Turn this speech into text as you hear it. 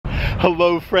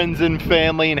Hello friends and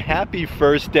family, and happy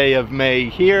first day of May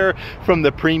here from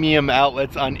the Premium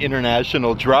Outlets on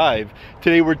International Drive.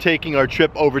 Today we're taking our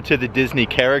trip over to the Disney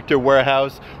Character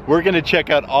Warehouse. We're going to check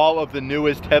out all of the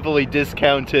newest heavily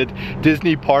discounted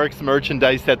Disney Parks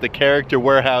merchandise that the Character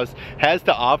Warehouse has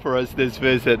to offer us this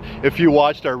visit. If you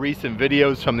watched our recent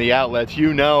videos from the outlets,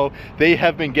 you know they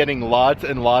have been getting lots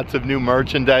and lots of new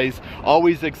merchandise.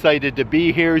 Always excited to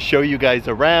be here, show you guys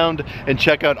around, and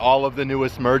check out all of the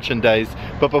newest merchandise.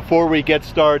 But before we get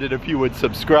started, if you would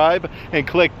subscribe and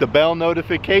click the bell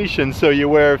notification so you're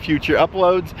aware of future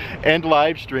uploads and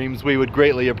live streams, we would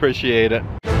greatly appreciate it.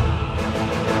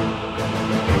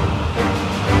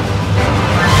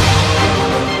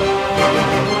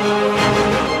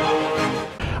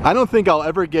 I don't think I'll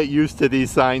ever get used to these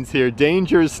signs here.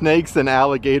 Danger, snakes and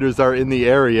alligators are in the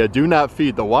area. Do not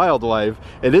feed the wildlife.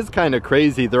 It is kind of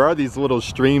crazy. There are these little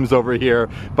streams over here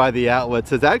by the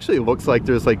outlets. It actually looks like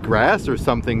there's like grass or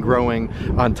something growing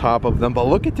on top of them. But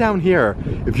look at down here.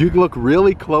 If you look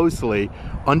really closely,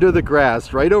 under the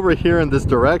grass, right over here in this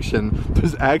direction,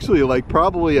 there's actually like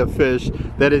probably a fish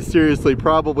that is seriously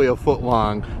probably a foot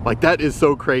long. Like that is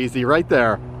so crazy right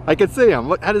there. I can see him.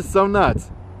 Look, that is so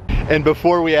nuts. And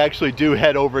before we actually do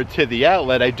head over to the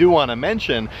outlet, I do want to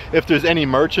mention, if there's any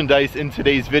merchandise in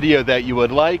today's video that you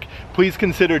would like, please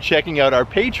consider checking out our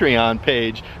Patreon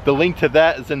page. The link to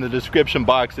that is in the description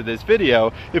box of this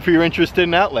video if you're interested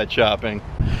in outlet shopping.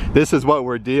 This is what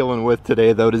we're dealing with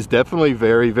today though. It is definitely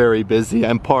very, very busy.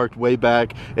 I'm parked way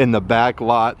back in the back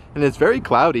lot, and it's very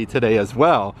cloudy today as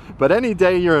well. But any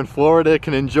day you're in Florida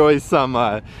can enjoy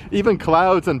some even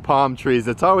clouds and palm trees.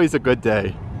 It's always a good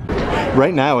day.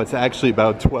 Right now it's actually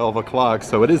about 12 o'clock,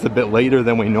 so it is a bit later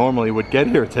than we normally would get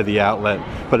here to the outlet,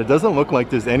 but it doesn't look like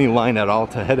there's any line at all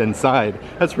to head inside.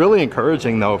 That's really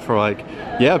encouraging though for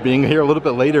being here a little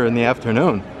bit later in the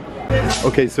afternoon.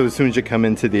 Okay, so as soon as you come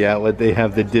into the outlet, they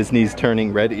have the Disney's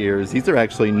Turning Red ears. These are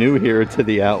actually new here to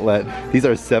the outlet. These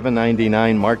are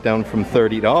 $7.99, marked down from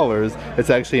 $30. It's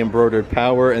actually embroidered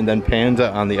Power and then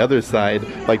Panda on the other side.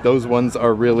 Like those ones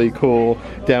are really cool.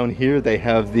 Down here they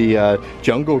have the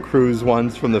Jungle Cruise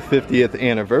ones from the 50th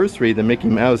anniversary, the Mickey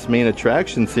Mouse main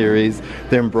attraction series.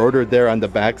 They're embroidered there on the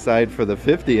back side for the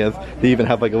 50th. They even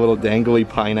have like a little dangly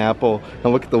pineapple.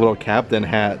 And look at the little captain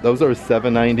hat. Those are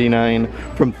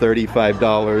 $7.99 from $35.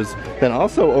 Then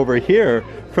also over here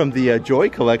from the Joy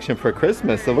collection for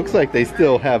Christmas, it looks like they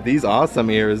still have these awesome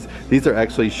ears. These are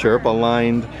actually Sherpa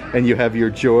lined, and you have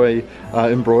your Joy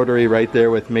embroidery right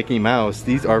there with Mickey Mouse.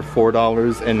 These are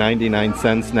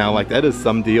 $4.99 now. Like that is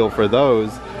some deal for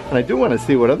those. And I do want to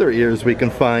see what other ears we can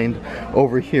find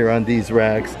over here on these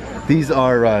racks. These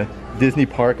are Disney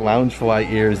Park Loungefly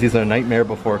ears. These are Nightmare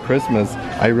Before Christmas.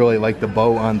 I really like the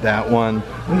bow on that one.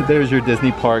 There's your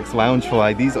Disney Parks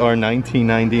Loungefly. These are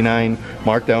 $19.99,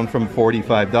 marked down from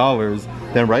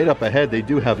 $45. Then right up ahead, they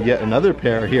do have yet another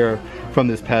pair here from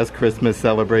this past Christmas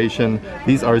celebration.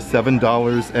 These are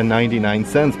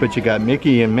 $7.99, but you got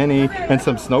Mickey and Minnie and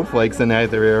some snowflakes in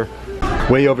either ear.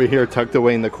 Way over here, tucked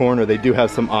away in the corner, they do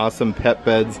have some awesome pet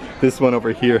beds. This one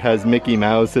over here has Mickey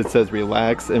Mouse. It says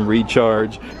relax and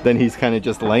recharge. Then he's kind of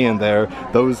just laying there.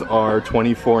 Those are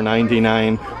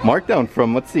 $24.99, marked down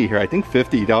from, let's see here, I think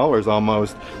 $50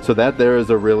 almost. So that there is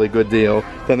a really good deal.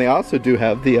 Then they also do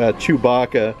have the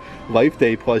Chewbacca Life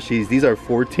Day plushies. These are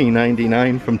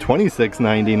 $14.99 from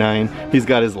 $26.99. He's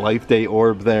got his Life Day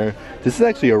orb there. This is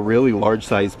actually a really large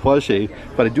size plushie,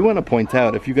 but I do want to point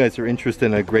out, if you guys are interested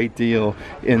in a great deal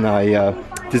in a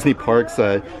Disney Parks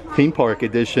theme park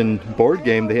edition board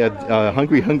game, they had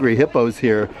Hungry Hippos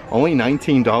here, only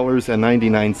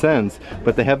 $19.99,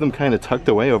 but they have them kind of tucked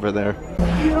away over there.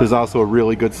 There's also a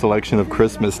really good selection of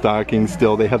Christmas stockings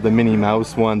still. They have the Minnie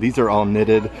Mouse one. These are all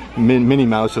knitted. Minnie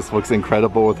Mouse just looks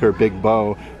incredible with her big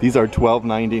bow. These are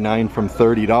 $12.99 from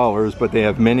 $30, but they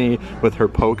have Minnie with her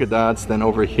polka dots. Then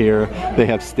over here they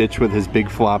have Stitch with his big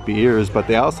floppy ears, but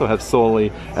they also have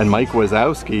Sully and Mike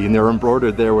Wazowski, and they're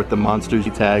embroidered there with the Monsters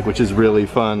tag, which is really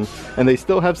fun. And they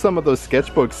still have some of those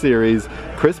sketchbook series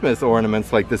Christmas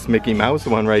ornaments, like this Mickey Mouse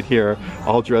one right here,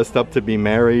 all dressed up to be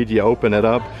married. You open it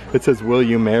up, it says, "Will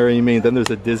you marry me?" Then there's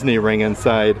a Disney ring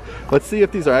inside. Let's see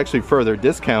if these are actually further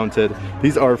discounted.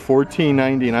 These are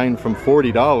 $14.99 from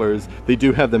 $40. They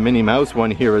do have the Minnie Mouse one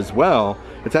here as well.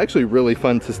 It's actually really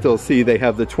fun to still see. They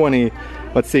have the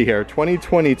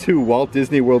 2022 Walt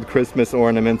Disney World Christmas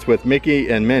ornaments with Mickey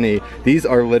and Minnie. These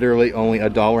are literally only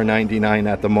 $1.99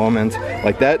 at the moment.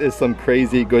 Like that is some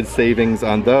crazy good savings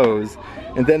on those.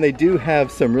 And then they do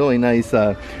have some really nice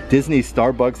Disney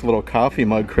Starbucks little coffee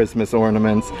mug Christmas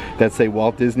ornaments that say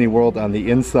Walt Disney World on the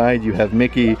inside. You have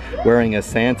Mickey wearing a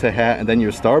Santa hat and then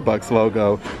your Starbucks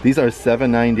logo. These are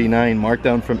 $7.99, marked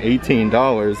down from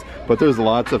 $18, but there's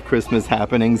lots of Christmas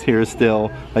happenings here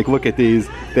still. Like, look at these.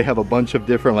 They have a bunch of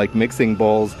different like mixing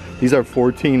bowls. These are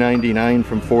 $14.99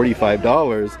 from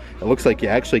 $45. It looks like you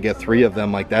actually get 3 of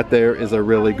them. Like, that there is a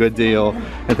really good deal.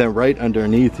 And then right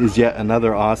underneath is yet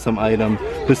another awesome item.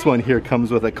 This one here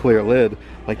comes with a clear lid.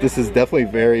 Like, this is definitely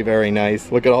very, very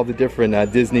nice. Look at all the different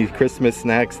Disney Christmas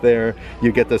snacks there.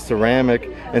 You get the ceramic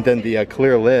and then the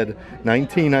clear lid.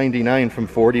 $19.99 from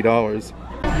 $40.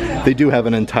 They do have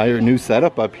an entire new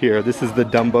setup up here. This is the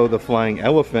Dumbo the Flying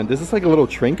Elephant. This is like a little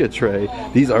trinket tray.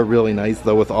 These are really nice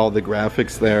though with all the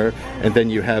graphics there. And then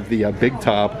you have the big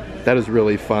top. That is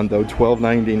really fun though,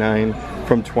 $12.99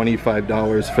 from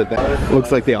 $25 for that.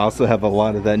 Looks like they also have a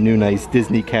lot of that new nice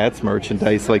Disney Cats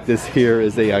merchandise. Like this here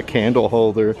is a candle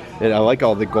holder. And I like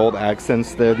all the gold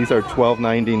accents there. These are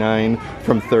 $12.99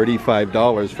 from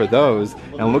 $35 for those.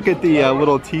 And look at the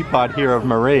little teapot here of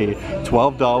Marie.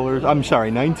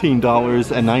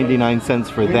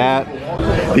 $19.99 for that.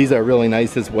 These are really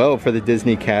nice as well for the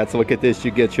Disney Cats. Look at this,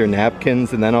 you get your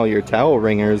napkins and then all your towel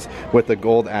ringers with the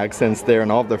gold accents there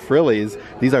and all the frillies.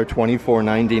 These are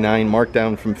 $24.99, marked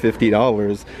down from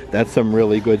 $50. That's some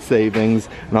really good savings.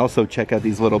 And also check out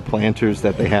these little planters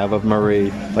that they have of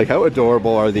Marie. Like, how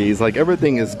adorable are these? Like,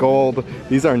 everything is gold.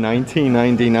 These are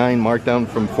 $19.99, marked down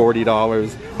from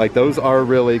 $40. Like, those are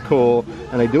really cool.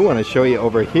 And I do want to show you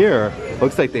over here.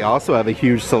 Looks like they also have a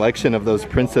huge selection of those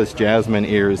Princess Jasmine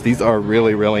ears. These are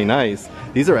really, really nice.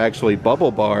 These are actually Bubble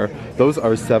Bar. Those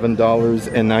are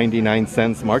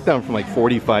 $7.99, marked down from like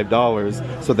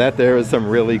 $45. So that there is some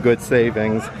really good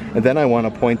savings. And then I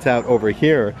want to point out over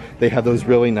here, they have those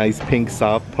really nice pink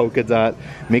soft polka dot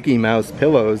Mickey Mouse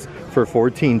pillows for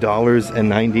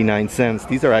 $14.99.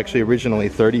 These are actually originally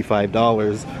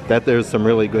 $35. That there's some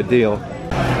really good deal.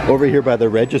 Over here by the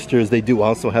registers, they do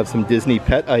also have some Disney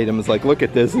pet items. Like, look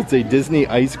at this. It's a Disney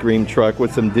ice cream truck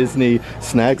with some Disney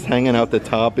snacks hanging out the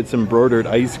top. It's embroidered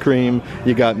ice cream.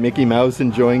 You got Mickey Mouse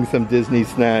enjoying some Disney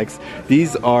snacks.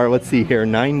 These are, let's see here,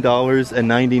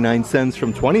 $9.99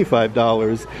 from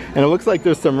 $25. And it looks like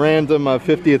there's some random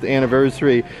 50th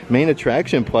anniversary main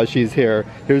attraction plushies here.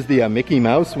 Here's the Mickey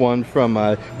Mouse one from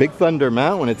Big Thunder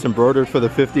Mountain. It's embroidered for the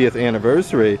 50th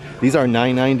anniversary. These are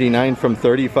 $9.99 from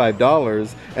 $35.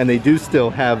 And they do still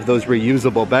have those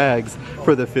reusable bags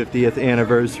for the 50th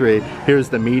anniversary. Here's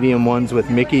the medium ones with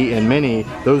Mickey and Minnie.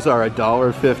 Those are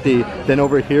 $1.50. Then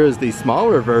over here is the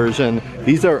smaller version.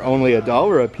 These are only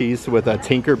 $1 a piece with a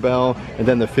Tinkerbell and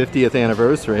then the 50th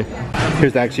anniversary.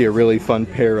 Here's actually a really fun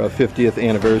pair of 50th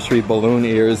anniversary balloon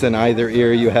ears. In either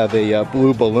ear you have a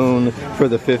blue balloon for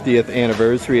the 50th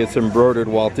anniversary. It's embroidered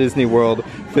Walt Disney World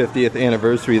 50th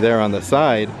anniversary there on the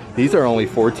side. These are only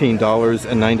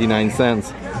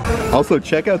 $14.99. Also,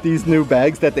 check out these new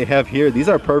bags that they have here. These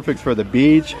are perfect for the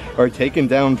beach or taken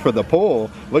down for the pool.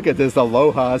 Look at this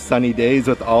Aloha Sunny Days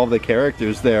with all the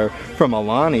characters there from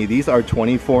Alani. These are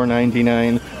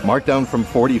 $24.99, marked down from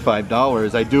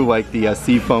 $45. I do like the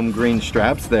seafoam green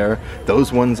straps there.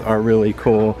 Those ones are really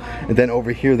cool. And then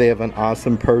over here they have an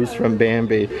awesome purse from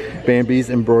Bambi. Bambi's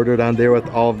embroidered on there with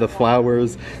all of the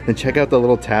flowers. And check out the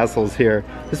little tassels here.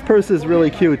 This purse is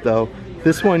really cute though.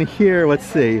 This one here, let's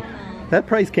see. That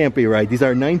price can't be right. These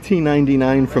are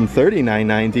 $19.99 from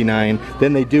 $39.99.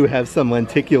 Then they do have some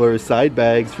lenticular side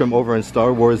bags from over in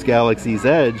Star Wars Galaxy's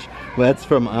Edge. That's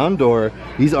from Andor.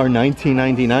 These are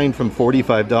 $19.99 from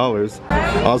 $45.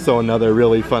 Also another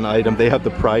really fun item. They have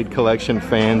the Pride Collection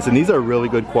fans, and these are really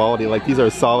good quality. Like, these are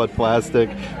solid plastic.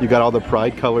 You got all the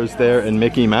Pride colors there and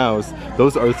Mickey Mouse.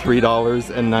 Those are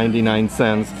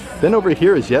 $3.99. Then over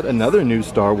here is yet another new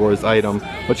Star Wars item.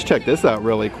 Let's check this out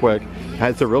really quick. It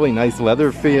has a really nice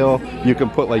leather feel. You can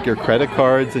put like your credit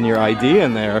cards and your ID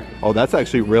in there. Oh, that's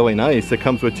actually really nice. It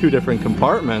comes with 2 different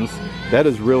compartments. That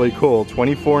is really cool.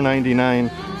 $24.99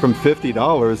 from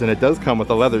 $50, and it does come with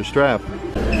a leather strap.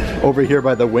 Over here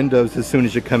by the windows, as soon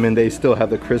as you come in, they still have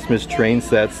the Christmas train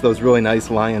sets. Those really nice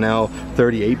Lionel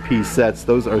 38-piece sets.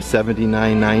 Those are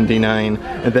 $79.99.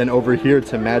 And then over here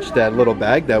to match that little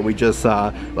bag that we just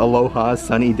saw, Aloha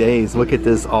Sunny Days. Look at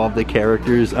this, all the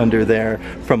characters under there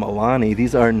from Alani.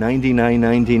 These are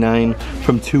 $99.99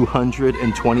 from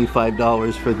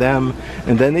 $225 for them.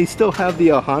 And then they still have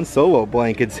the Han Solo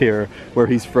blankets here where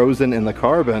he's frozen in the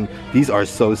carbon. These are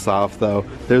so soft though.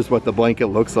 There's what the blanket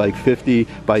looks like, 50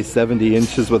 by 70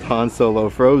 inches with Han Solo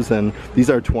frozen. These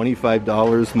are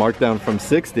 $25, marked down from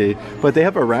 $60. But they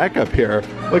have a rack up here.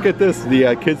 Look at this,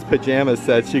 the kids' pajama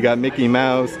sets. You got Mickey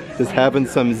Mouse, just having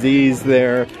some Z's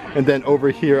there. And then over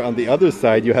here on the other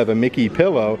side, you have a Mickey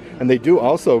pillow. And they do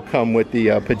also come with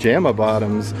the pajama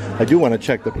bottoms. I do want to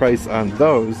check the price on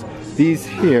those. These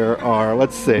here are,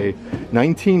 let's say,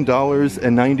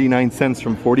 $19.99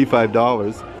 from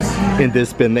 $45. In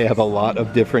this bin they have a lot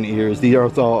of different ears. These are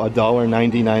all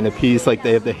 $1.99 a piece. Like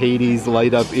they have the Hades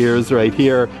light up ears right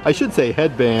here. I should say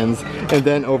headbands. And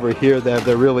then over here they have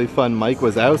the really fun Mike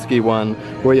Wazowski one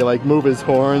where you like move his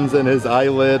horns and his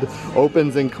eyelid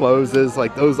opens and closes.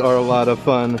 Like those are a lot of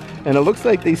fun. And it looks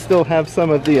like they still have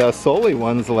some of the Sully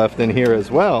ones left in here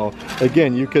as well.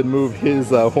 Again, you could move his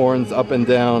horns up and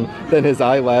down, then his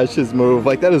eyelashes move.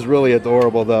 Like that is really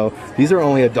adorable though. These are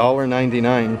only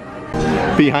 $1.99.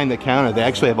 Behind the counter they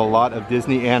actually have a lot of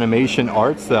Disney animation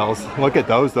art cells. Look at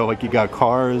those though, like you got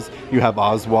Cars, you have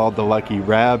Oswald the Lucky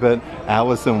Rabbit,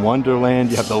 Alice in Wonderland,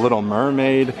 you have the Little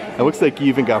Mermaid. It looks like you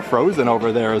even got Frozen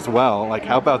over there as well. Like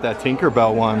how about that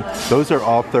Tinkerbell one? Those are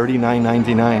all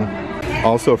 $39.99.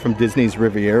 Also from Disney's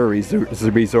Riviera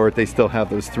Resort, they still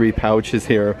have those 3 pouches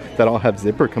here that all have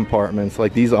zipper compartments.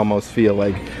 Like these almost feel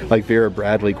like Vera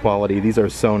Bradley quality. These are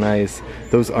so nice.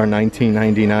 Those are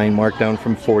 $19.99, marked down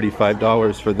from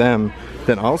 $45 for them.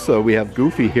 Then also we have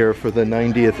Goofy here for the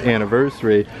 90th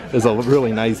anniversary. There's a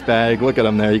really nice bag. Look at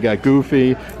them there. You got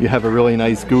Goofy. You have a really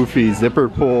nice Goofy zipper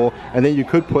pull. And then you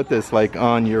could put this like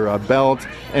on your belt.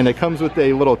 And it comes with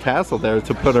a little tassel there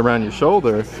to put around your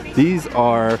shoulder. These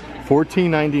are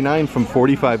 $14.99 from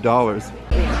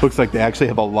 $45. Looks like they actually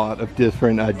have a lot of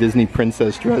different Disney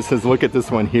princess dresses. Look at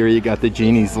this one here. You got the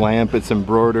genie's lamp. It's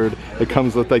embroidered. It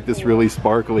comes with like this really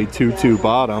sparkly tutu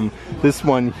bottom. This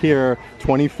one here,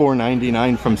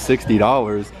 $24.99 from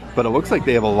 $60. But it looks like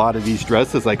they have a lot of these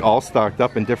dresses like all stocked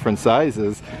up in different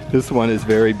sizes. This one is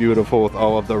very beautiful with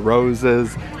all of the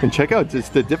roses. And check out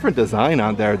just the different design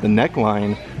on there. The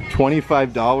neckline,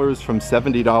 $25 from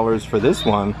 $70 for this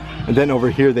one. And then over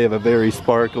here they have a very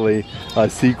sparkly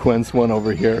sequence one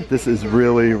over here. This is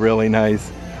really, really nice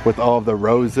with all of the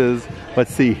roses.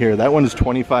 Let's see here. That one is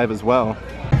 $25 as well.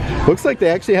 Looks like they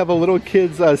actually have a little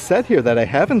kids set here that I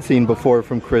haven't seen before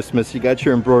from Christmas. You got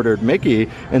your embroidered Mickey,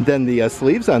 and then the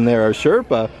sleeves on there are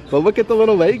Sherpa. But look at the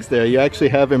little legs there. You actually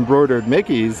have embroidered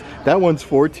Mickeys. That one's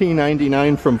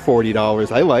 $14.99 from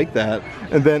 $40. I like that.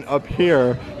 And then up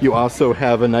here, you also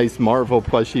have a nice Marvel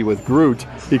plushie with Groot.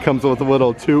 He comes with a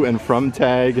little to and from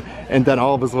tag, and then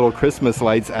all of his little Christmas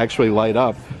lights actually light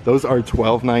up. Those are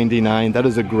 $12.99. That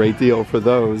is a great deal for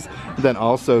those. And then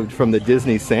also from the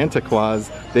Disney Santa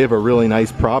Claus, they have a really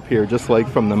nice prop here, just like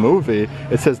from the movie.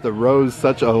 It says the Rose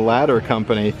Such a Ladder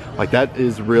Company. Like that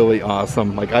is really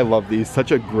awesome. Like I love these.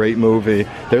 Such a great movie.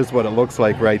 There's what it looks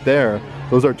like right there.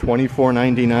 Those are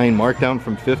 $24.99, marked down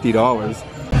from $50.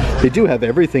 They do have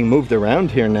everything moved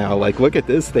around here now. Like look at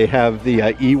this. They have the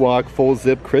Ewok full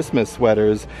zip Christmas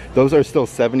sweaters. Those are still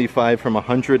 $75 from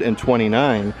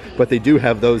 $129, but they do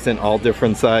have those in all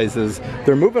different sizes.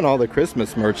 They're moving all the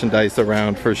Christmas merchandise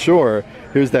around for sure.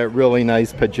 Here's that really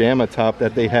nice pajama top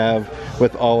that they have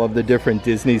with all of the different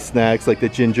Disney snacks like the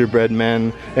gingerbread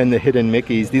men and the hidden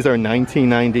Mickeys. These are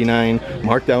 $19.99,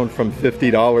 marked down from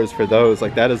 $50 for those.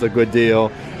 Like that is a good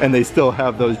deal. And they still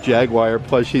have those Jaguar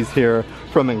plushies here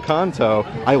from Encanto.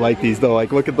 I like these though.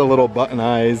 Like look at the little button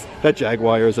eyes. That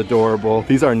Jaguar is adorable.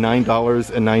 These are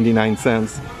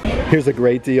 $9.99. Here's a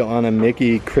great deal on a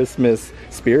Mickey Christmas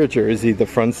spirit jersey. The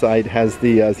front side has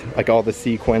the like all the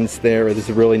sequins there. It is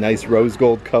a really nice rose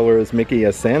gold color as Mickey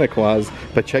as Santa Claus.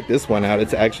 But check this one out.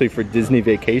 It's actually for Disney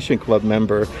Vacation Club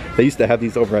member. They used to have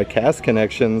these over at Cast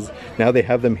Connections. Now they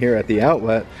have them here at the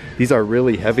outlet. These are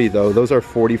really heavy though. Those are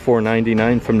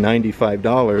 $44.99 from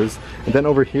 $95. And then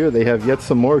over here they have yet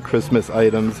some more Christmas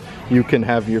items. You can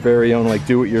have your very own like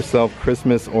do-it-yourself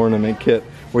Christmas ornament kit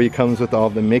where it comes with all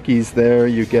the Mickeys there.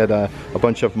 You get a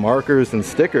bunch of markers and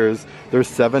stickers. They're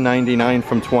 $7.99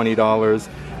 from $20.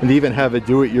 And they even have a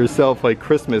do-it-yourself like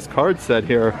Christmas card set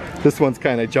here. This one's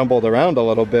kind of jumbled around a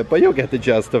little bit, but you'll get the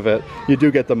gist of it. You do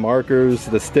get the markers,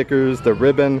 the stickers, the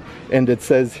ribbon, and it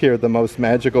says here the most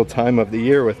magical time of the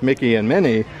year with Mickey and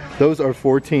Minnie. Those are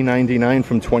 $14.99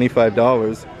 from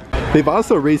 $25. They've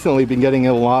also recently been getting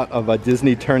a lot of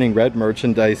Disney Turning Red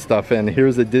merchandise stuff in.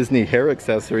 Here's a Disney hair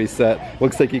accessory set.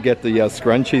 Looks like you get the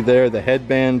scrunchie there, the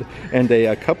headband, and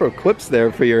a couple of clips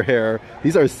there for your hair.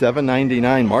 These are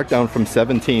 $7.99, marked down from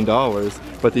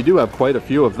 $17, but they do have quite a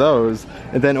few of those.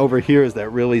 And then over here is that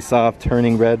really soft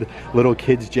Turning Red little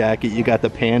kids jacket. You got the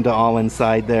panda all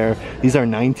inside there. These are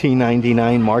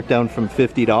 $19.99, marked down from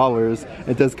 $50.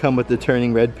 It does come with the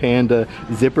Turning Red panda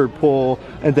zipper pull.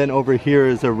 And then over here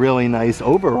is a really nice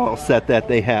overall set that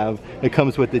they have. It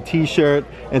comes with the t-shirt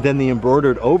and then the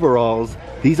embroidered overalls.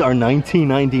 These are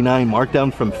 $19.99, marked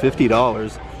down from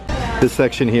 $50. This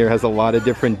section here has a lot of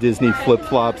different Disney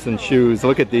flip-flops and shoes.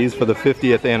 Look at these for the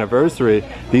 50th anniversary.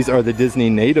 These are the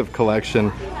Disney Native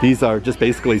collection. These are just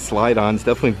basically slide-ons,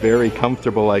 definitely very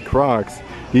comfortable like Crocs.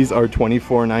 These are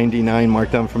 $24.99,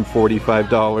 marked down from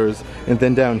 $45. And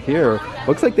then down here,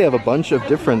 looks like they have a bunch of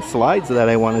different slides that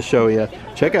I want to show you.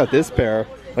 Check out this pair.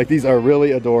 Like, these are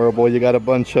really adorable. You got a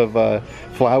bunch of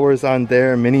flowers on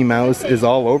there. Minnie Mouse is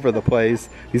all over the place.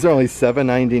 These are only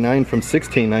 $7.99 from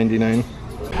 $16.99.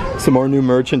 Some more new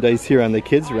merchandise here on the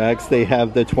kids racks. They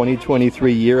have the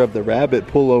 2023 Year of the Rabbit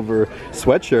pullover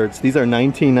sweatshirts. These are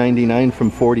 $19.99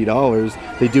 from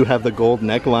 $40. They do have the gold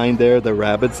neckline there, the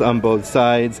rabbits on both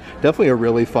sides. Definitely a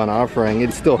really fun offering.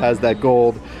 It still has that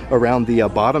gold around the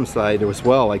bottom side as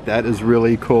well. Like, that is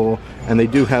really cool. And they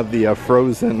do have the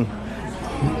Frozen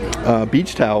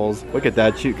beach towels. Look at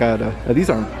that. You got these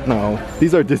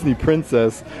are Disney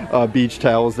Princess beach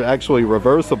towels. They're actually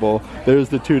reversible. There's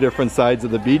the two different sides of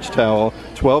the beach towel.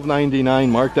 $12.99,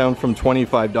 marked down from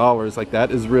 $25. Like, that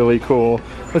is really cool.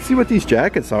 Let's see what these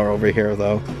jackets are over here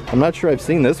though. I'm not sure I've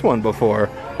seen this one before.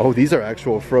 Oh, these are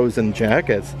actual Frozen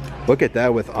jackets. Look at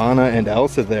that with Anna and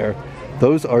Elsa there.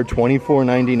 Those are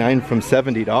 $24.99 from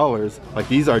 $70. Like,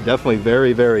 these are definitely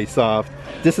very, very soft.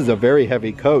 This is a very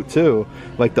heavy coat too.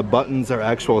 Like, the buttons are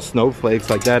actual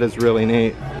snowflakes. Like, that is really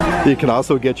neat. You can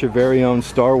also get your very own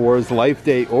Star Wars Life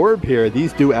Day orb here.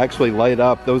 These do actually light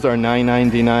up. Those are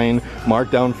 $9.99,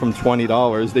 marked down from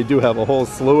 $20. They do have a whole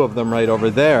slew of them right over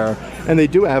there. And they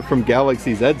do have from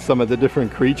Galaxy's Edge some of the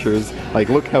different creatures. Like,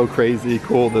 look how crazy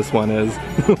cool this one is.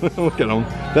 Look at them.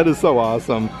 That is so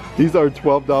awesome. These are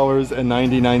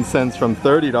 $12.99 from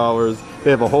 $30. They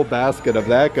have a whole basket of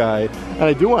that guy. And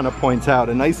I do want to point out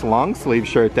a nice long sleeve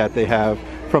shirt that they have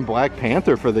from Black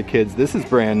Panther for the kids. This is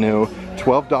brand new.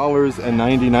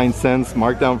 $12.99,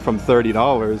 marked down from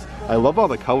 $30. I love all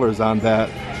the colors on that.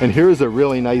 And here's a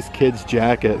really nice kids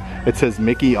jacket. It says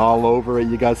Mickey all over it.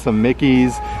 You got some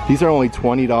Mickeys. These are only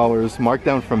 $20, marked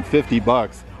down from 50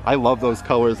 bucks. I love those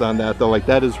colors on that though. Like,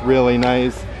 that is really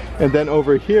nice. And then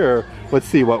over here, let's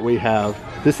see what we have.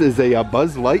 This is a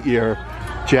Buzz Lightyear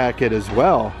jacket as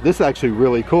well. This is actually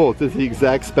really cool. This is the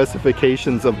exact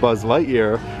specifications of Buzz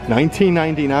Lightyear.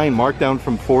 $19.99, marked down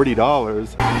from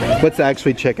 $40. Let's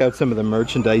actually check out some of the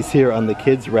merchandise here on the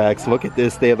kids racks. Look at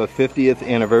this. They have a 50th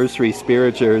anniversary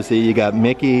Spirit jersey. You got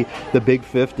Mickey, the Big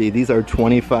 50. These are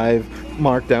 $25,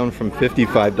 marked down from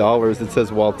 $55. It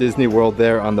says Walt Disney World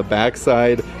there on the back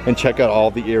side. And check out all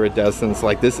the iridescence.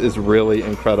 Like, this is really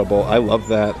incredible. I love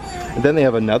that. And then they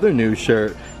have another new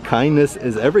shirt. Kindness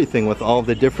is Everything, with all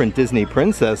the different Disney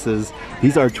princesses.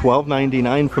 These are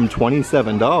 $12.99 from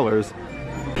 $27.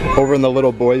 Over in the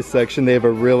little boys section, they have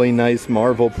a really nice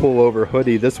Marvel pullover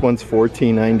hoodie. This one's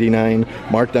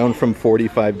 $14.99, marked down from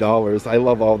 $45. I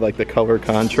love all like the color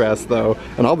contrast though,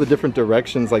 and all the different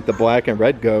directions like the black and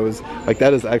red goes. Like,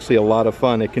 that is actually a lot of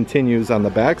fun. It continues on the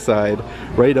back side.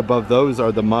 Right above those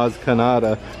are the Maz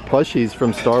Kanata plushies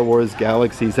from Star Wars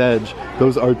Galaxy's Edge.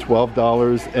 Those are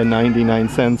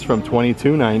 $12.99 from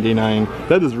 $22.99.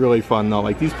 That is really fun though.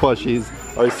 Like, these plushies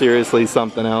are seriously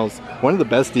something else. One of the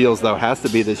best deals though has to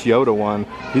be this Yoda one.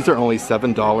 These are only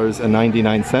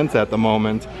 $7.99 at the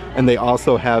moment. And they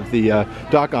also have the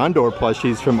Doc Ondor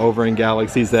plushies from over in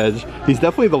Galaxy's Edge. He's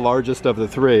definitely the largest of the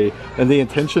three, and the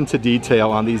attention to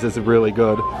detail on these is really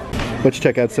good. Let's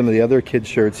check out some of the other kids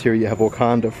shirts here. You have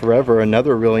Wakanda Forever,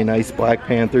 another really nice Black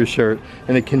Panther shirt,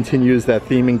 and it continues that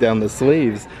theming down the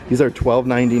sleeves. These are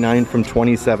 $12.99 from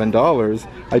 $27.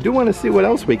 I do want to see what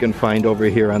else we can find over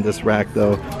here on this rack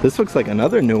though. This looks like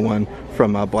another new one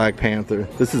from Black Panther.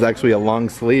 This is actually a long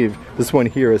sleeve. This one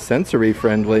here is sensory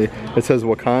friendly. It says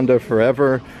Wakanda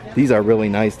Forever. These are really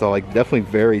nice though, like definitely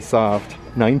very soft.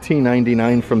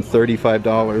 $19.99 from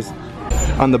 $35.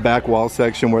 On the back wall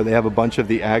section where they have a bunch of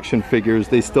the action figures,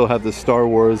 they still have the Star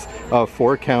Wars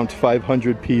 4-count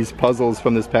 500-piece puzzles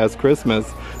from this past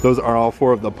Christmas. Those are all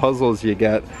 4 of the puzzles you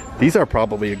get. These are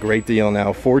probably a great deal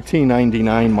now.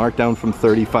 $14.99, marked down from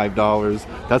 $35.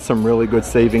 That's some really good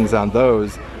savings on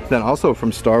those. Then also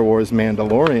from Star Wars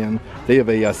Mandalorian, they have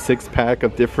a 6-pack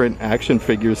of different action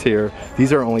figures here.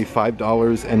 These are only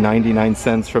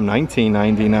 $5.99 from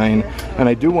 $19.99. And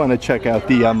I do want to check out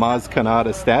the Maz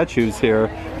Kanata statues here.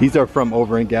 These are from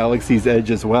over in Galaxy's Edge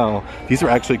as well. These are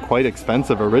actually quite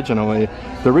expensive originally.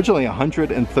 They're originally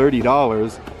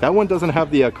 $130. That one doesn't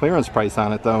have the clearance price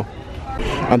on it though.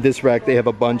 On this rack they have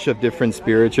a bunch of different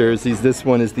Spirit jerseys. This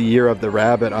one is the Year of the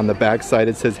Rabbit. On the back side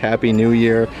it says Happy New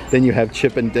Year. Then you have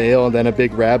Chip and Dale and then a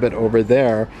big rabbit over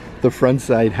there. The front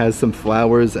side has some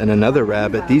flowers and another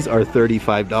rabbit. These are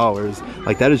 $35.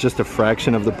 Like that is just a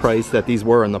fraction of the price that these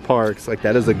were in the parks. Like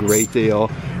that is a great deal.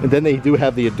 And then they do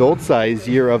have the adult size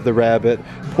Year of the Rabbit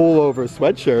pullover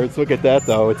sweatshirts. Look at that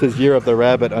though. It says Year of the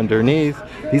Rabbit underneath.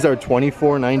 These are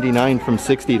 $24.99 from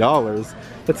 $60.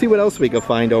 Let's see what else we can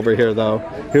find over here though.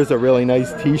 Here's a really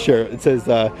nice t-shirt. It says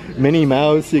Minnie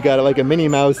Mouse. You got like a Minnie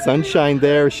Mouse sunshine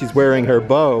there. She's wearing her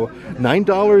bow.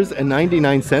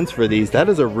 $9.99 for these. That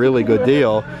is a really good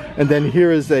deal. And then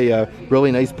here is a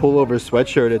really nice pullover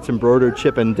sweatshirt. It's embroidered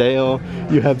Chip and Dale.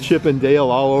 You have Chip and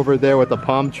Dale all over there with the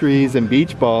palm trees and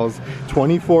beach balls.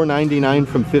 $24.99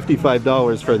 from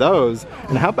 $55 for those.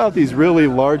 And how about these really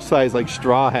large size like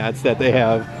straw hats that they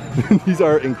have? These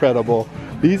are incredible.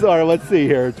 These are, let's see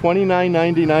here,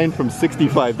 $29.99 from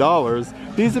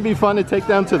 $65. These would be fun to take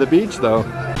down to the beach though.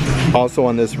 Also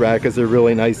on this rack is a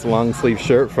really nice long sleeve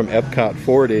shirt from Epcot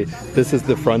 40. This is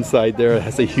the front side there. It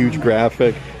has a huge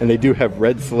graphic and they do have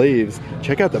red sleeves.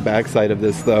 Check out the back side of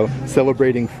this though.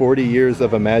 Celebrating 40 years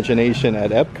of imagination at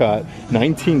Epcot.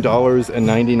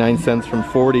 $19.99 from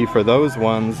 $40 for those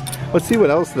ones. Let's see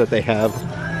what else that they have.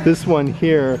 This one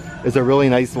here is a really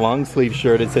nice long sleeve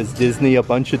shirt. It says Disney a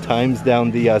bunch of times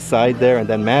down the side there and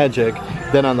then Magic.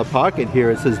 Then on the pocket here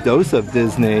it says Dose of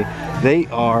Disney. They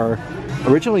are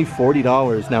originally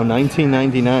 $40, now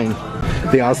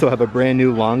 $19.99. They also have a brand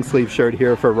new long sleeve shirt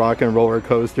here for Rock and Roller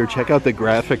Coaster. Check out the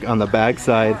graphic on the back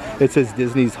side. It says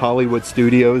Disney's Hollywood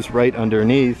Studios right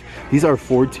underneath. These are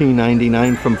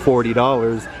 $14.99 from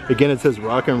 $40. Again, it says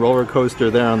Rock and Roller Coaster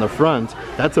there on the front.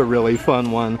 That's a really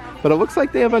fun one. But it looks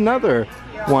like they have another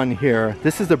one here.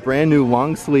 This is a brand new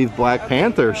long sleeve Black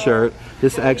Panther shirt.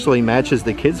 This actually matches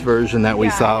the kids version that we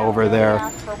saw over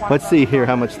there. Let's see here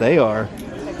how much they are.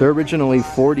 They're originally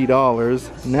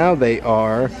 $40. Now they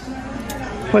are,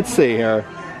 let's see here.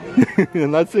 I'm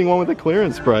not seeing one with a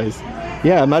clearance price.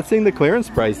 Yeah, I'm not seeing the clearance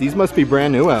price. These must be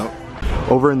brand new out.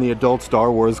 Over in the adult Star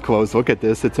Wars clothes, look at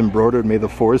this. It's embroidered, May the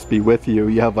Force be with you.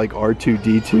 You have like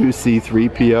R2-D2,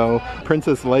 C-3PO,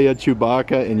 Princess Leia,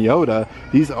 Chewbacca, and Yoda.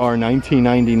 These are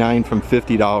 $19.99 from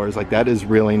 $50. Like that is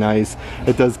really nice.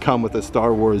 It does come with a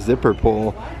Star Wars zipper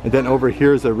pull. And then over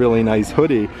here is a really nice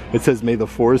hoodie. It says, May the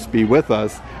Force be with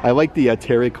us. I like the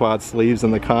terry cloth sleeves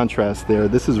and the contrast there.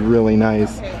 This is really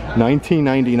nice.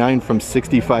 $19.99 from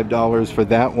 $65 for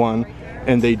that one.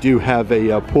 And they do have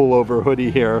a pullover hoodie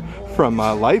here from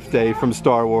Life Day from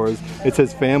Star Wars. It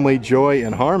says Family, Joy,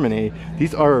 and Harmony.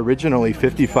 These are originally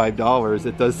 $55.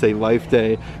 It does say Life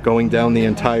Day going down the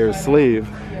entire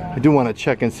sleeve. I do want to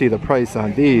check and see the price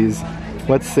on these.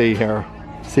 Let's see here.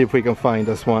 See if we can find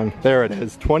this one. There it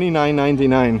is,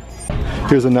 $29.99.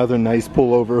 Here's another nice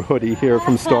pullover hoodie here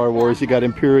from Star Wars. You got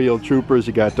Imperial Troopers,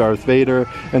 you got Darth Vader,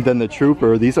 and then the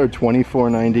Trooper. These are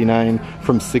 $24.99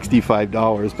 from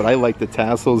 $65. But I like the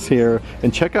tassels here.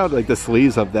 And check out like the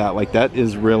sleeves of that. Like that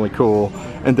is really cool.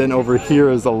 And then over here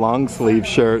is a long sleeve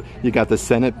shirt. You got the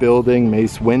Senate Building,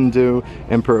 Mace Windu,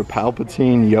 Emperor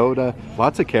Palpatine, Yoda.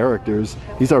 Lots of characters.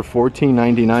 These are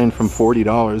 $14.99 from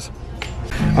 $40.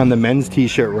 On the men's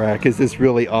t-shirt rack is this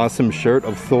really awesome shirt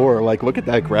of Thor. Like, look at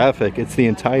that graphic. It's the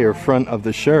entire front of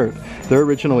the shirt. They're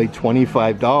originally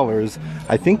 $25.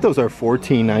 I think those are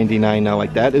 $14.99 now.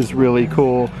 Like, that is really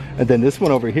cool. And then this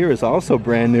one over here is also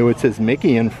brand new. It says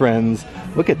Mickey and Friends.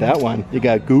 Look at that one. You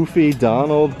got Goofy,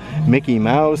 Donald, Mickey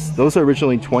Mouse. Those are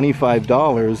originally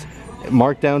 $25.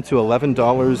 Marked down to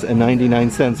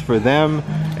 $11.99 for them.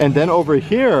 And then over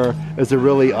here is a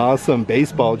really awesome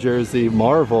baseball jersey,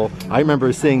 Marvel. I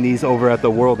remember seeing these over at the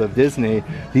World of Disney.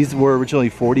 These were originally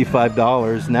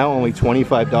 $45, now only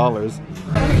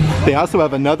 $25. They also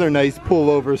have another nice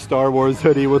pullover Star Wars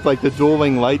hoodie with like the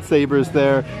dueling lightsabers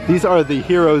there. These are the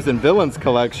Heroes and Villains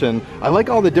collection. I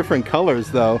like all the different colors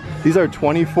though. These are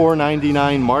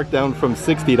 $24.99, marked down from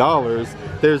 $60.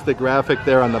 There's the graphic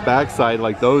there on the back side.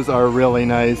 Like those are really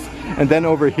nice. And then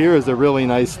over here is a really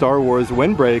nice Star Wars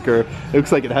windbreaker. It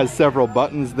looks like it has several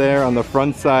buttons there. On the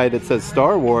front side it says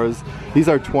Star Wars. These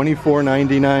are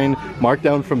 $24.99, marked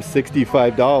down from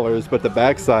 $65, but the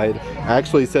back side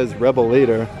actually says Rebel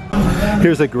Leader.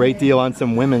 Here's a great deal on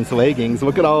some women's leggings.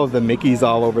 Look at all of the Mickeys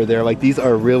all over there. Like, these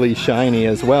are really shiny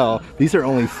as well. These are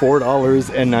only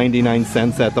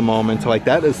 $4.99 at the moment. Like,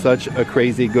 that is such a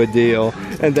crazy good deal.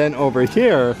 And then over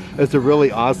here is a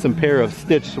really awesome pair of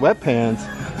Stitch sweatpants.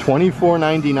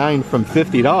 $24.99 from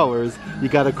 $50. You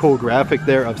got a cool graphic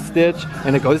there of Stitch,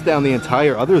 and it goes down the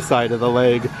entire other side of the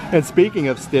leg. And speaking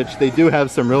of Stitch, they do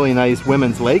have some really nice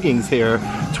women's leggings here.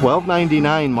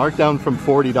 $12.99, marked down from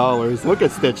 $40. Look at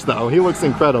Stitch though, he looks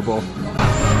incredible.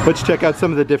 Let's check out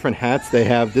some of the different hats they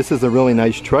have. This is a really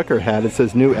nice trucker hat. It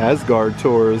says New Asgard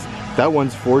Tours. That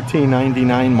one's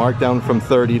 $14.99, marked down from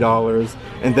 $30.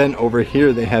 And then over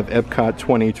here they have Epcot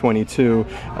 2022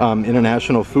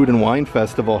 International Food and Wine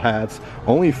Festival hats.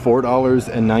 Only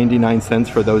 $4.99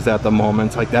 for those at the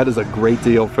moment. Like, that is a great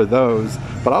deal for those.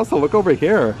 But also look over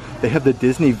here. They have the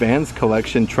Disney Vans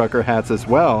Collection trucker hats as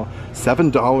well.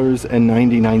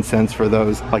 $7.99 for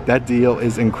those. Like, that deal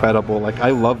is incredible. Like,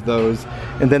 I love those.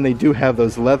 And then they do have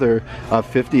those leather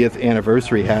 50th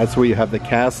anniversary hats where you have the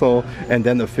castle, and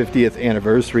then the 50th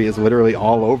anniversary is literally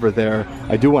all over there.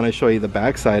 I do want to show you the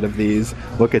back side of these.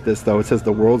 Look at this though. It says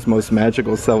the world's most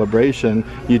magical celebration.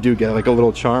 You do get like a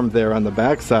little charm there on the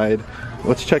back side.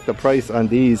 Let's check the price on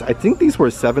these. I think these were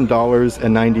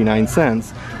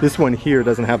 $7.99. This one here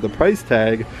doesn't have the price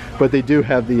tag, but they do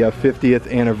have the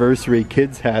 50th anniversary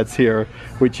kids hats here,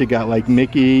 which you got like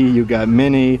Mickey, you got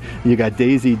Minnie, you got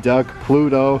Daisy Duck,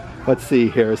 Pluto. Let's see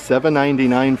here,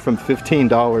 $7.99 from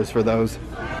 $15 for those.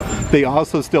 They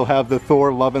also still have the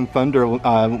Thor Love and Thunder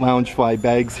Loungefly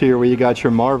bags here, where you got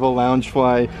your Marvel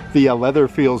Loungefly. The leather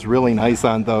feels really nice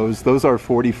on those. Those are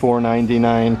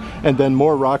 $44.99. And then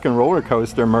more Rock and Roller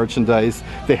Coaster merchandise.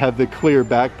 They have the clear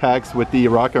backpacks with the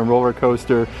Rock and Roller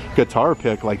Coaster guitar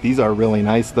pick. Like, these are really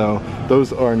nice though.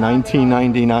 Those are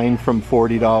 $19.99 from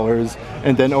 $40.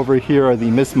 And then over here are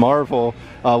the Miss Marvel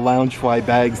Loungefly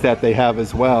bags that they have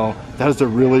as well. That is a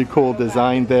really cool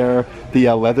design there. The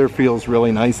leather feels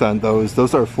really nice on those.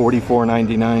 Those are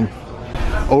 $44.99.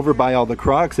 Over by all the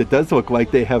Crocs, it does look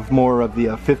like they have more of the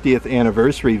 50th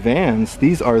anniversary Vans.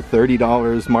 These are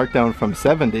 $30, marked down from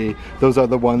 $70. Those are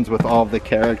the ones with all the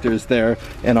characters there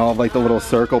and all like the little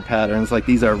circle patterns. Like,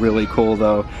 these are really cool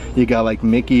though. You got like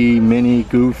Mickey, Minnie,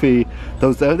 Goofy.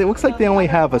 Those, it looks like they only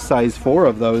have a size 4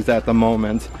 of those at the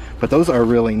moment, but those are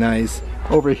really nice.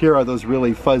 Over here are those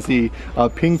really fuzzy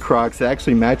pink Crocs that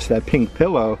actually match that pink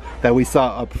pillow that we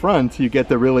saw up front. You get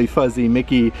the really fuzzy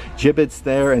Mickey gibbets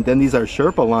there, and then these are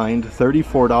Sherpa lined,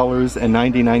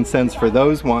 $34.99 for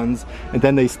those ones. And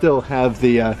then they still have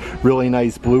the really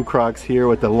nice blue Crocs here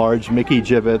with the large Mickey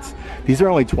gibbets. These are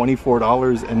only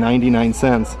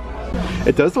 $24.99.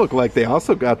 It does look like they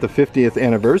also got the 50th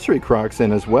anniversary Crocs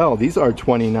in as well. These are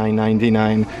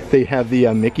 $29.99. They have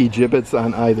the Mickey gibbets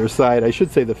on either side. I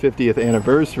should say the 50th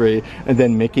anniversary, and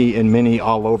then Mickey and Minnie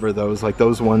all over those. Like,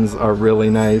 those ones are really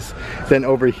nice. Then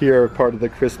over here, part of the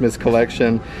Christmas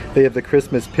collection, they have the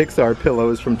Christmas Pixar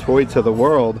pillows from Toy to the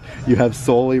World. You have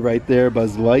Sully right there,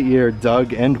 Buzz Lightyear,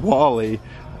 Doug, and Wally.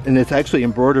 And it's actually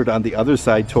embroidered on the other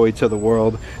side, Toy to the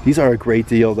World. These are a great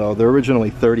deal though. They're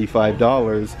originally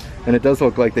 $35, and it does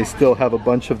look like they still have a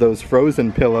bunch of those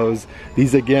Frozen pillows.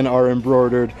 These again are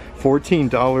embroidered,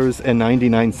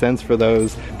 $14.99 for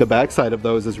those. The backside of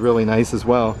those is really nice as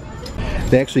well.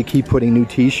 They actually keep putting new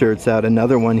t-shirts out.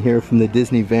 Another one here from the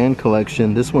Disney Van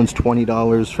Collection. This one's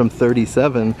 $20 from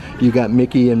 $37. You got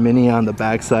Mickey and Minnie on the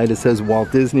backside. It says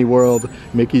Walt Disney World.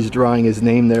 Mickey's drawing his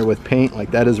name there with paint.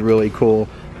 Like, that is really cool.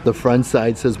 The front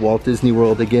side says Walt Disney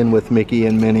World again with Mickey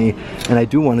and Minnie. And I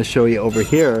do want to show you over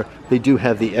here, they do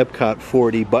have the Epcot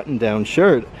 40 button-down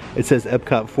shirt. It says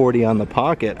Epcot 40 on the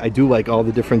pocket. I do like all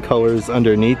the different colors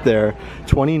underneath there.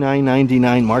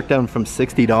 $29.99, marked down from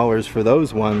 $60 for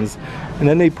those ones. And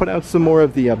then they put out some more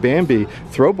of the Bambi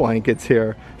throw blankets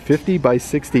here. 50 by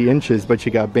 60 inches, but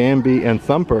you got Bambi and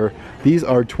Thumper. These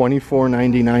are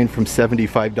 $24.99 from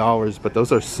 $75, but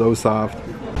those are so soft.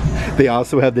 They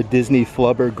also have the Disney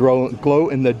Flubber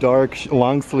glow-in-the-dark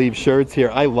long-sleeve shirts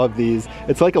here. I love these.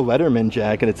 It's like a Letterman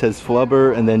jacket. It says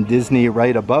Flubber and then Disney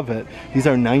right above it. These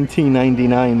are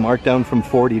 $19.99, marked down from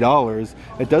 $40.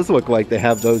 It does look like they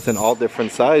have those in all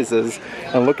different sizes.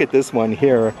 And look at this one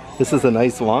here. This is a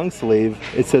nice long sleeve.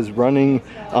 It says Running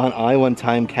on Island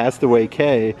Time Castaway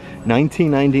K,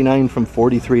 $19.99 from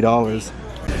 $43.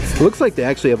 It looks like they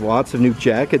actually have lots of new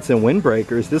jackets and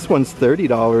windbreakers. This one's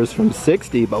 $30 from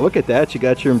 $60, but look at that. You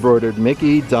got your embroidered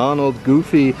Mickey, Donald,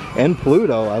 Goofy, and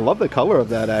Pluto. I love the color of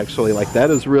that actually. Like that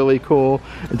is really cool.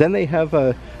 And then they have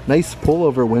a nice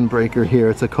pullover windbreaker here.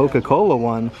 It's a Coca-Cola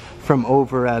one from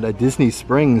over at Disney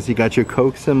Springs. You got your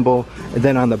Coke symbol, and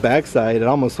then on the back side it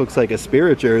almost looks like a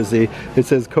Spirit jersey. It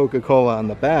says Coca-Cola on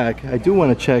the back. I do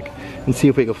want to check and see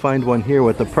if we can find one here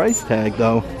with the price tag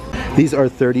though. These are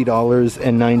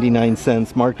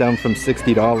 $30.99, marked down from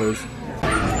 $60.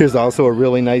 Here's also a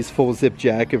really nice full zip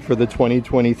jacket for the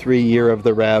 2023 Year of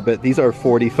the Rabbit. These are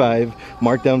 $45,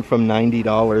 marked down from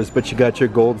 $90, but you got your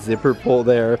gold zipper pull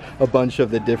there, a bunch of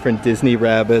the different Disney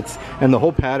rabbits, and the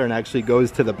whole pattern actually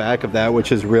goes to the back of that,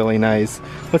 which is really nice.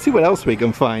 Let's see what else we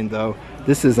can find though.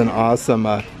 This is an awesome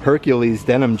Hercules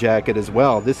denim jacket as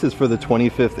well. This is for the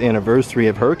 25th anniversary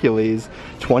of Hercules.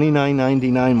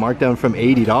 $29.99, marked down from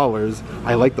 $80.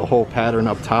 I like the whole pattern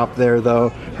up top there though.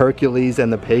 Hercules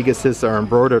and the Pegasus are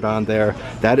embroidered on there.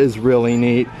 That is really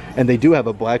neat. And they do have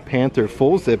a Black Panther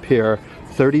full zip here.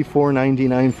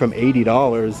 $34.99 from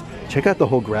 $80. Check out the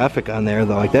whole graphic on there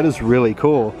though. Like that is really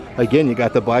cool. Again, you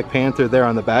got the Black Panther there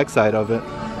on the back side of it.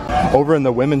 Over in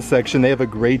the women's section, they have a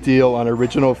great deal on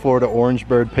original Florida Orange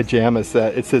Bird pajama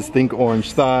set. It says Think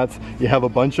Orange Thoughts. You have a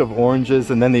bunch of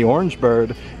oranges and then the Orange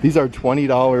Bird. These are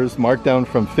 $20, marked down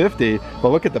from $50. But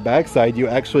look at the backside, you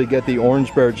actually get the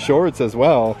Orange Bird shorts as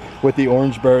well with the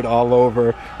Orange Bird all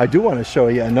over. I do want to show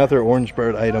you another Orange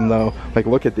Bird item though. Like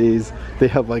look at these. They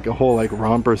have like a whole like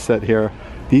romper set here.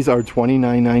 These are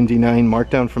 $29.99,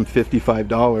 marked down from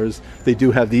 $55. They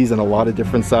do have these in a lot of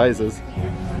different sizes.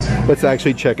 Let's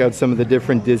actually check out some of the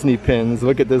different Disney pins.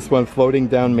 Look at this one, Floating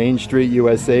Down Main Street,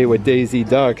 USA with Daisy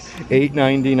Duck.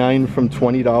 $8.99 from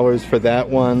 $20 for that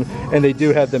one. And they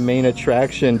do have the main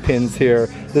attraction pins here.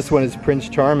 This one is Prince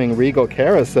Charming Regal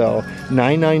Carousel.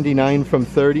 $9.99 from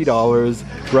 $30.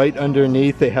 Right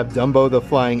underneath they have Dumbo the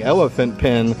Flying Elephant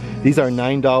pin. These are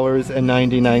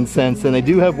 $9.99. And they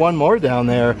do have one more down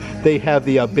there. They have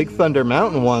the Big Thunder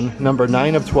Mountain one, number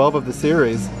 9 of 12 of the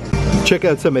series. Check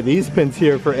out some of these pins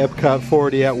here for Epcot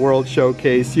 40 at World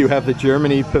Showcase. You have the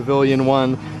Germany Pavilion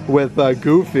one with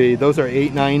Goofy. Those are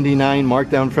 $8.99,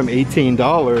 marked down from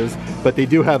 $18. But they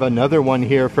do have another one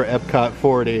here for Epcot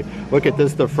 40. Look at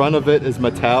this, the front of it is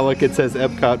metallic. It says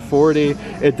Epcot 40.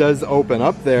 It does open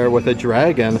up there with a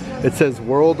dragon. It says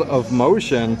World of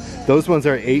Motion. Those ones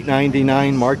are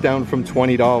 $8.99, marked down from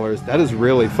 $20. That is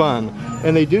really fun.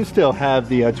 And they do still have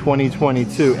the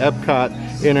 2022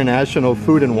 Epcot International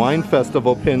Food and Wine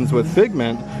Festival pins with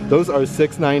Figment. Those are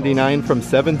 $6.99 from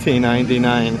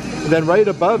 $17.99. Then right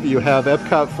above you have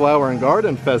Epcot Flower and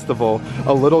Garden Festival,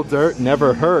 A Little Dirt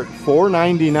Never Hurt,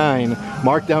 $4.99,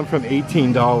 marked down from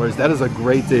 $18. That is a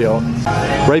great deal.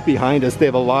 Right behind us, they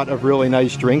have a lot of really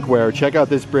nice drinkware. Check out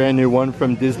this brand new one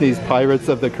from Disney's Pirates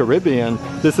of the Caribbean.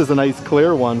 This is a nice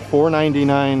clear one,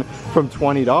 $4.99 from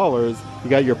 $20. You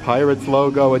got your Pirates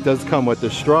logo. It does come with the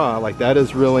straw. Like that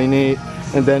is really neat.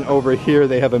 And then over here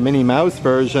they have a Minnie Mouse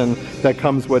version that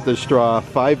comes with the straw.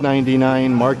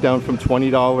 $5.99, marked down from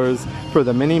 $20 for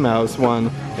the Minnie Mouse one.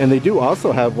 And they do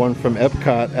also have one from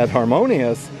Epcot at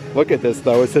Harmonious. Look at this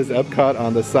though, it says Epcot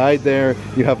on the side there.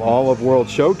 You have all of World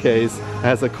Showcase. It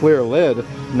has a clear lid.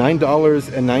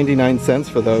 $9.99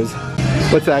 for those.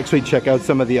 Let's actually check out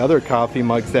some of the other coffee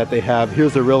mugs that they have.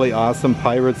 Here's a really awesome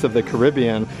Pirates of the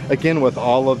Caribbean. Again, with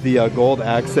all of the gold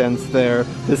accents there.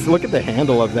 Look at the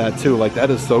handle of that too. Like that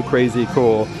is so crazy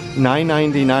cool.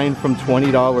 $9.99 from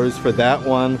 $20 for that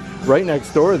one. Right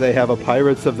next door they have a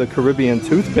Pirates of the Caribbean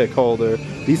toothpick holder.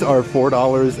 These are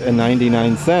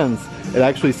 $4.99. It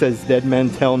actually says Dead Men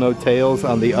Tell No Tales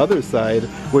on the other side,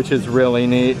 which is really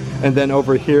neat. And then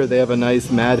over here they have a nice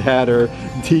Mad Hatter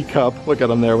teacup. Look at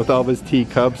him there with all of his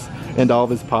teacups and all of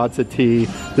his pots of tea.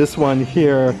 This one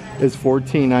here is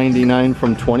 $14.99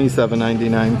 from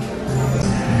 $27.99.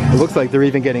 It looks like they're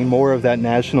even getting more of that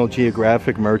National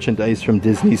Geographic merchandise from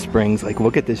Disney Springs. Like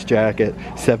look at this jacket,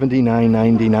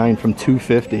 $79.99 from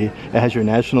 $250. It has your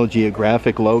National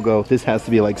Geographic logo. This has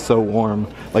to be like so warm.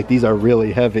 Like these are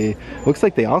really heavy. Looks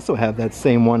like they also have that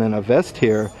same one in a vest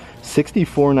here.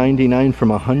 $64.99 from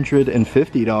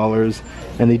 $150.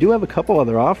 And they do have a couple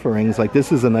other offerings. Like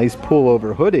this is a nice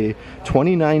pullover hoodie.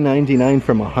 $29.99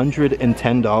 from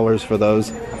 $110 for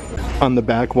those. On the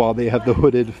back wall, they have the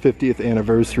hooded 50th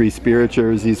anniversary spirit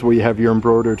jerseys where you have your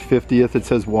embroidered 50th. It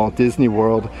says Walt Disney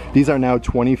World. These are now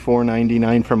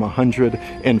 $24.99 from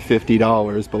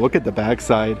 $150. But look at the back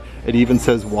side. It even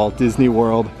says Walt Disney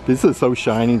World. This is so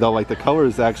shiny though. Like the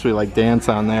colors actually like dance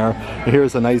on there.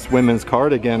 Here's a nice women's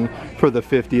cardigan for the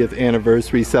 50th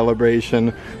anniversary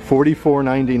celebration.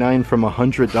 $44.99 from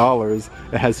 $100.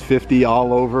 It has 50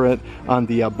 all over it. On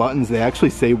the buttons, they actually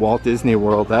say Walt Disney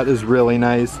World. That is really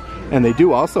nice. And they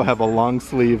do also have a long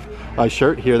sleeve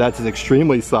shirt here that's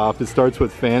extremely soft. It starts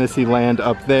with Fantasyland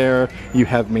up there. You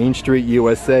have Main Street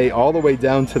USA all the way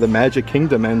down to the Magic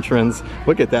Kingdom entrance.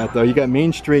 Look at that though. You got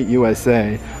Main Street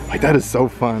USA. Like that is so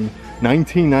fun.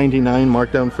 $19.99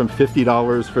 marked down from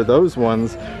 $50 for those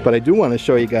ones. But I do want to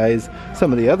show you guys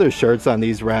some of the other shirts on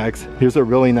these racks. Here's a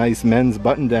really nice men's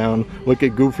button down. Look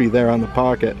at Goofy there on the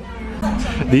pocket.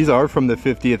 These are from the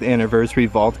 50th anniversary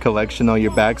vault collection. On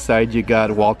your backside you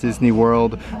got Walt Disney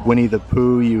World, Winnie the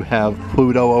Pooh, you have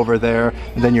Pluto over there,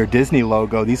 and then your Disney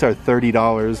logo. These are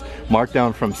 $30 marked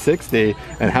down from $60.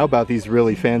 And how about these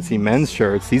really fancy men's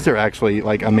shirts? These are actually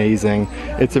like amazing.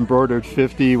 It's embroidered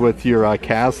 50 with your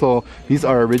castle. These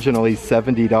are originally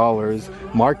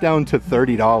 $70 marked down to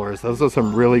 $30. Those are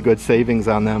some really good savings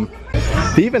on them.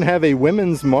 They even have a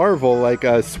women's Marvel like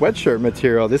a sweatshirt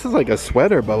material. This is like a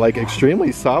sweater but like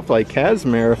extremely soft like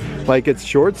cashmere, like it's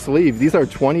short sleeve. These are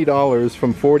 $20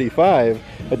 from $45.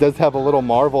 It does have a little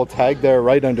Marvel tag there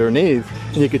right underneath,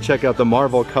 and you can check out the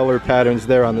Marvel color patterns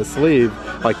there on the sleeve.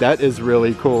 Like that is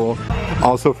really cool.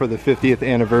 Also for the 50th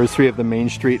anniversary of the Main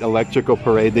Street Electrical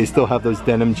Parade, they still have those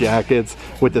denim jackets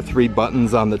with the 3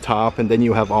 buttons on the top, and then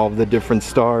you have all of the different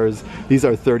stars. These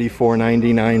are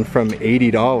 $34.99 from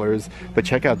 $80, but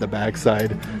check out the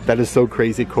backside. That is so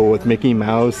crazy cool with Mickey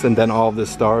Mouse and then all of the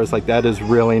stars. Like that is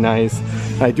really nice.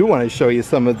 And I do want to show you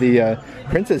some of the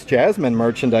Princess Jasmine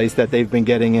merchandise that they've been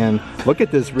getting in. Look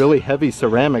at this really heavy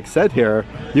ceramic set here.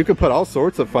 You can put all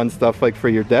sorts of fun stuff like for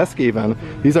your desk even.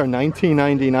 These are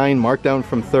 $19.99 marked down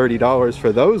from $30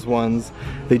 for those ones.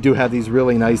 They do have these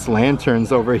really nice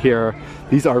lanterns over here.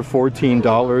 These are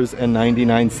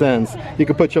 $14.99. You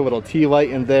can put your little tea light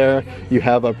in there. You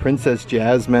have a Princess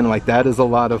Jasmine, like that is a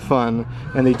lot of fun.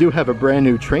 And they do have a brand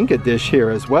new trinket dish here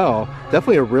as well.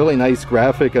 Definitely a really nice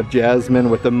graphic of Jasmine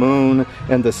with the moon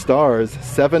and the stars.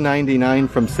 $7.99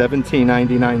 from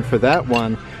 $17.99 for that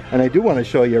one. And I do want to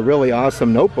show you a really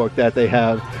awesome notebook that they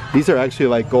have. These are actually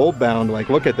like gold bound, like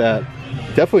look at that.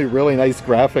 Definitely really nice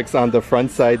graphics on the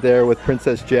front side there with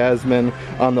Princess Jasmine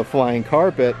on the flying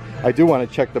carpet. I do want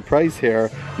to check the price here.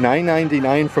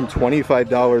 $9.99 from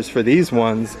 $25 for these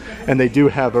ones. And they do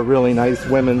have a really nice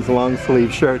women's long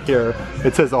sleeve shirt here.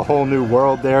 It says A Whole New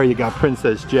World there. You got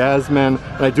Princess Jasmine.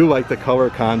 And I do like the color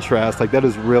contrast. Like that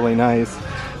is really nice.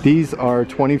 These are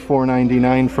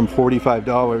 $24.99 from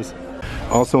 $45.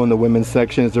 Also in the women's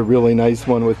section is a really nice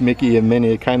one with Mickey and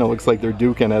Minnie. It kind of looks like they're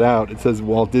duking it out. It says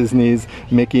Walt Disney's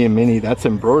Mickey and Minnie. That's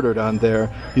embroidered on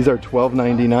there. These are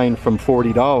 $12.99 from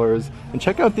 $40. And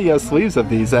check out the sleeves of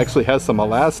these. It actually has some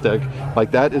elastic.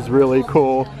 Like that is really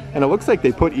cool. And it looks like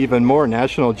they put even more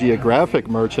National Geographic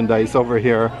merchandise over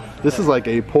here. This is like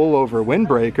a pullover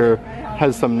windbreaker.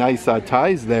 Has some nice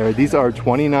ties there. These are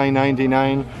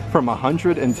 $29.99 from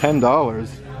 $110.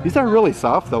 These are really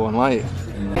soft though and light.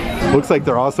 Looks like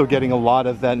they're also getting a lot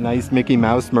of that nice Mickey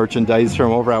Mouse merchandise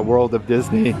from over at World of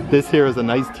Disney. This here is a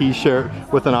nice t-shirt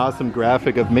with an awesome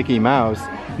graphic of Mickey Mouse.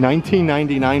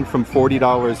 $19.99 from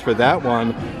 $40 for that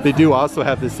one. They do also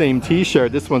have the same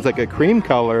t-shirt. This one's like a cream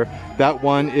color. That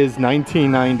one is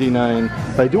 $19.99.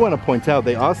 But I do want to point out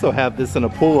they also have this in a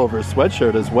pullover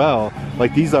sweatshirt as well.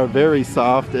 Like these are very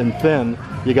soft and thin.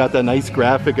 You got that nice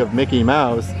graphic of Mickey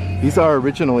Mouse. These are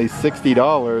originally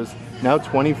 $60. Now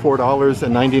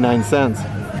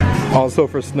 $24.99. Also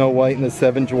for Snow White and the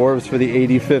Seven Dwarfs for the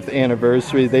 85th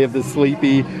anniversary, they have the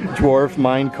Sleepy Dwarf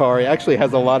Mine Car. He actually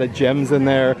has a lot of gems in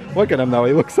there. Look at him though,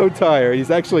 he looks so tired.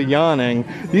 He's actually yawning.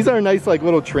 These are nice like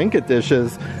little trinket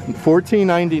dishes.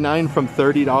 $14.99 from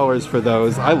 $30 for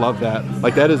those. I love that.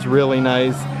 Like that is really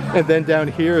nice. And then down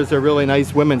here is a really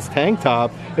nice women's tank top.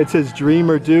 It says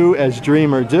Dreamer Do as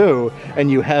Dreamer Do.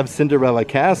 And you have Cinderella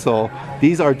Castle.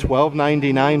 These are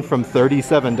 $12.99 from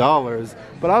 $37.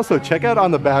 But also check out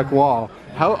on the back wall.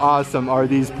 How awesome are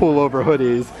these pullover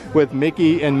hoodies with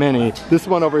Mickey and Minnie? This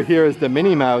one over here is the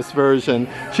Minnie Mouse version.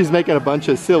 She's making a bunch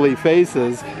of silly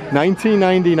faces.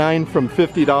 $19.99 from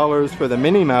 $50 for the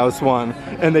Minnie Mouse one.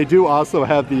 And they do also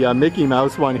have the Mickey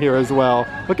Mouse one here as well.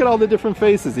 Look at all the different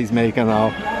faces he's making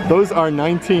though. Those are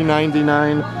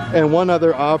 $19.99. And one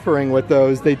other offering with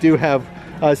those, they do have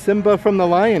Simba from the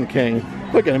Lion King.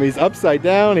 Look at him, he's upside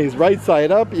down, he's right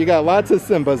side up. You got lots of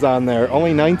Simbas on there,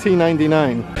 only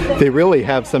 $19.99. They really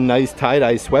have some nice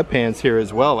tie-dye sweatpants here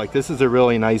as well. Like this is a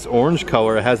really nice orange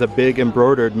color. It has a big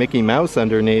embroidered Mickey Mouse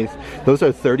underneath. Those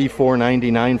are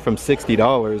 $34.99 from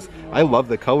 $60. I love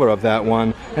the color of that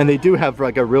one. And they do have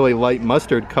like a really light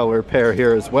mustard color pair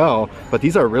here as well, but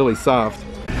these are really soft.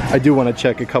 I do want to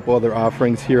check a couple other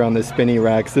offerings here on the spinny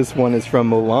racks. This one is from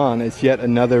Mulan. It's yet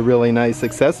another really nice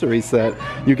accessory set.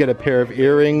 You get a pair of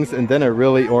earrings and then a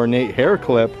really ornate hair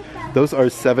clip. Those are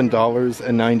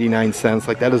 $7.99.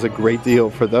 Like that is a great deal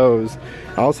for those.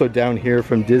 Also down here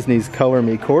from Disney's Color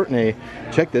Me Courtney,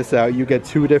 check this out. You get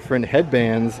 2 different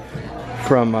headbands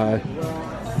from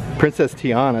Princess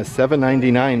Tiana,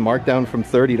 $7.99, marked down from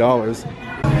 $30.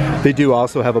 They do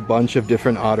also have a bunch of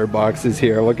different otter boxes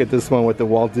here. Look at this one with the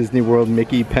Walt Disney World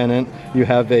Mickey pennant. You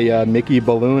have a Mickey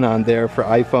balloon on there for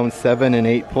iPhone 7 and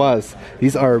 8 Plus.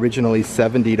 These are originally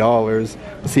 $70.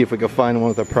 Let's see if we can find one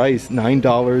with a price.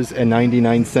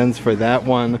 $9.99 for that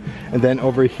one. And then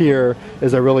over here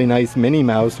is a really nice Minnie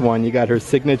Mouse one. You got her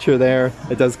signature there.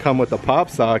 It does come with a pop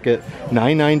socket.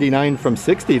 $9.99 from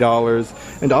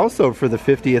 $60. And also for the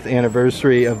 50th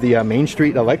anniversary of the Main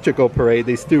Street Electrical Parade,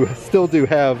 they still do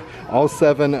have all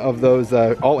 7 of those,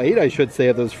 all 8 I should say,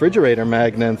 of those refrigerator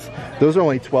magnets. Those are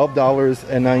only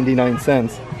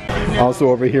 $12.99. Also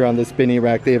over here on the spinny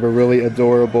rack, they have a really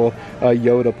adorable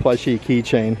Yoda plushie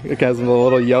keychain. It has a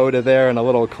little Yoda there and a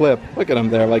little clip. Look at him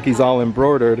there, like he's all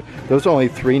embroidered. Those are only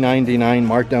 $3.99,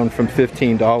 marked down from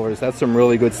 $15. That's some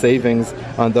really good savings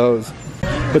on those.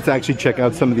 Let's actually check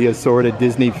out some of the assorted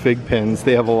Disney fig pins.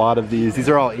 They have a lot of these. These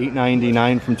are all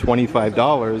 $8.99 from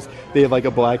 $25. They have like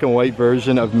a black and white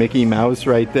version of Mickey Mouse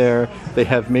right there. They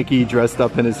have Mickey dressed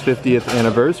up in his 50th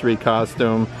anniversary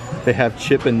costume. They have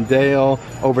Chip and Dale.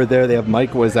 Over there they have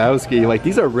Mike Wazowski. Like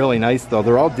these are really nice though.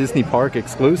 They're all Disney Park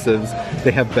exclusives.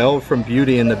 They have Belle from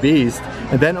Beauty and the Beast.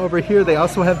 And then over here they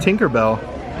also have Tinkerbell.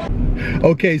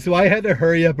 Okay, so I had to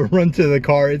hurry up and run to the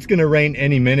car. It's gonna rain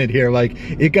any minute here. Like,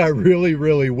 it got really,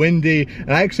 really windy,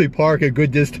 and I actually parked a good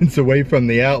distance away from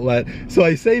the outlet, so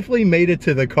I safely made it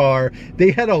to the car. They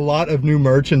had a lot of new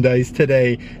merchandise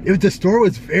today. The store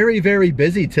was very, very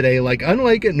busy today, like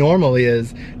unlike it normally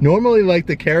is. Normally, like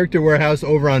the Character Warehouse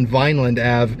over on Vineland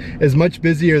Ave is much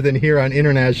busier than here on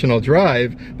International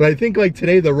Drive, but I think like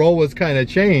today the role was kind of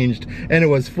changed and it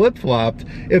was flip-flopped.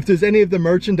 If there's any of the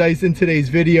merchandise in today's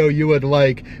video you would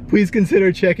like, please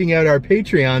consider checking out our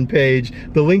Patreon page.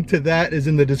 The link to that is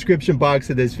in the description box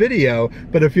of this video.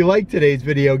 But if you like today's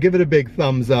video, give it a big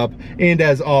thumbs up, and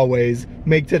as always,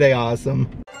 make today awesome.